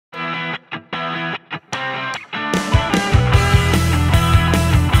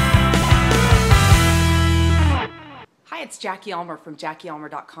it's Jackie Ulmer from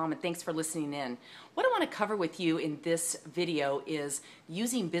JackieUlmer.com, and thanks for listening in. What I want to cover with you in this video is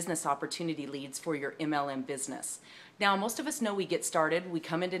using business opportunity leads for your MLM business. Now, most of us know we get started, we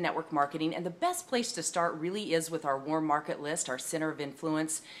come into network marketing, and the best place to start really is with our warm market list, our center of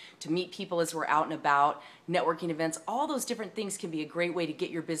influence, to meet people as we're out and about, networking events. All those different things can be a great way to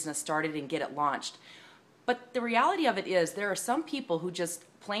get your business started and get it launched. But the reality of it is there are some people who just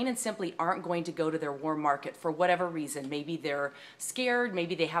plain and simply aren't going to go to their warm market for whatever reason. Maybe they're scared,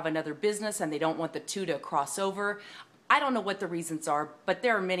 maybe they have another business and they don't want the two to cross over. I don't know what the reasons are, but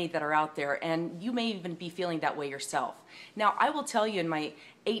there are many that are out there, and you may even be feeling that way yourself. Now, I will tell you, in my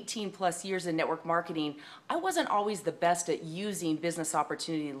 18 plus years in network marketing, I wasn't always the best at using business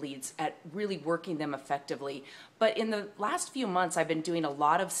opportunity leads, at really working them effectively. But in the last few months, I've been doing a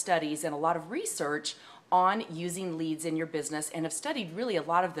lot of studies and a lot of research on using leads in your business, and have studied really a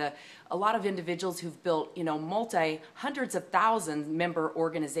lot of individuals who've built, hundreds of thousands member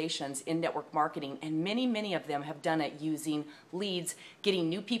organizations in network marketing, and many of them have done it using leads, getting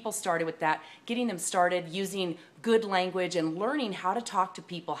new people started with that, getting them started using good language and learning how to talk to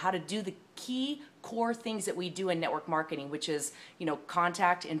people, how to do the key core things that we do in network marketing, which is,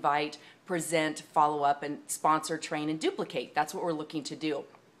 contact, invite, present, follow up, and sponsor, train, and duplicate. That's what we're looking to do.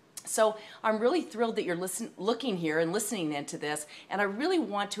 So I'm really thrilled that you're looking here and listening into this, and I really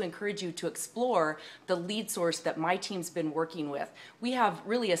want to encourage you to explore the lead source that my team's been working with. We have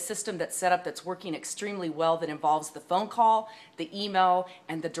really a system that's set up that's working extremely well, that involves the phone call, the email,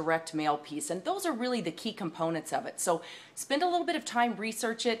 and the direct mail piece, and those are really the key components of it. So spend a little bit of time,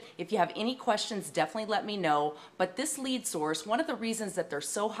 research it. If you have any questions, definitely let me know. But this lead source, one of the reasons that they're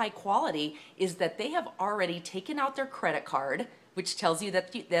so high quality is that they have already taken out their credit card, which tells you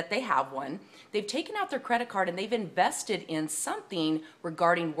that they have one. They've taken out their credit card and they've invested in something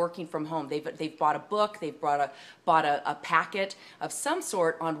regarding working from home. They've bought a book, they've bought a packet of some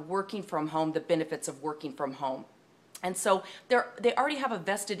sort on working from home, the benefits of working from home. And so they already have a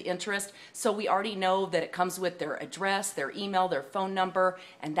vested interest, so we already know that it comes with their address, their email, their phone number,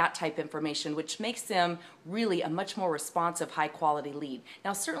 and that type of information, which makes them really a much more responsive, high-quality lead.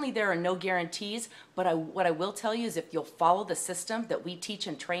 Now, certainly there are no guarantees, but what I will tell you is if you'll follow the system that we teach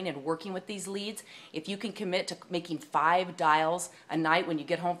and train in working with these leads, if you can commit to making 5 dials a night when you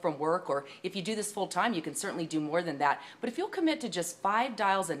get home from work, or if you do this full-time, you can certainly do more than that. But if you'll commit to just 5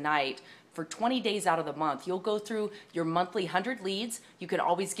 dials a night, for 20 days out of the month, you'll go through your monthly 100 leads. You can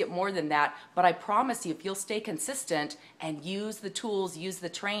always get more than that, but I promise you, if you'll stay consistent and use the tools, use the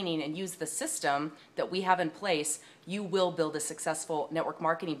training, and use the system that we have in place, you will build a successful network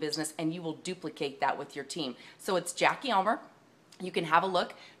marketing business, and you will duplicate that with your team. So it's Jackie Ulmer. You can have a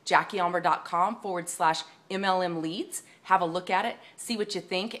look, JackieUlmer.com/MLM leads. Have a look at it, see what you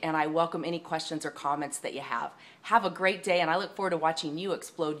think, and I welcome any questions or comments that you have. Have a great day, and I look forward to watching you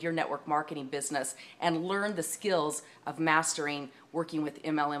explode your network marketing business and learn the skills of mastering working with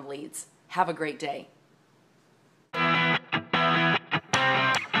MLM leads. Have a great day.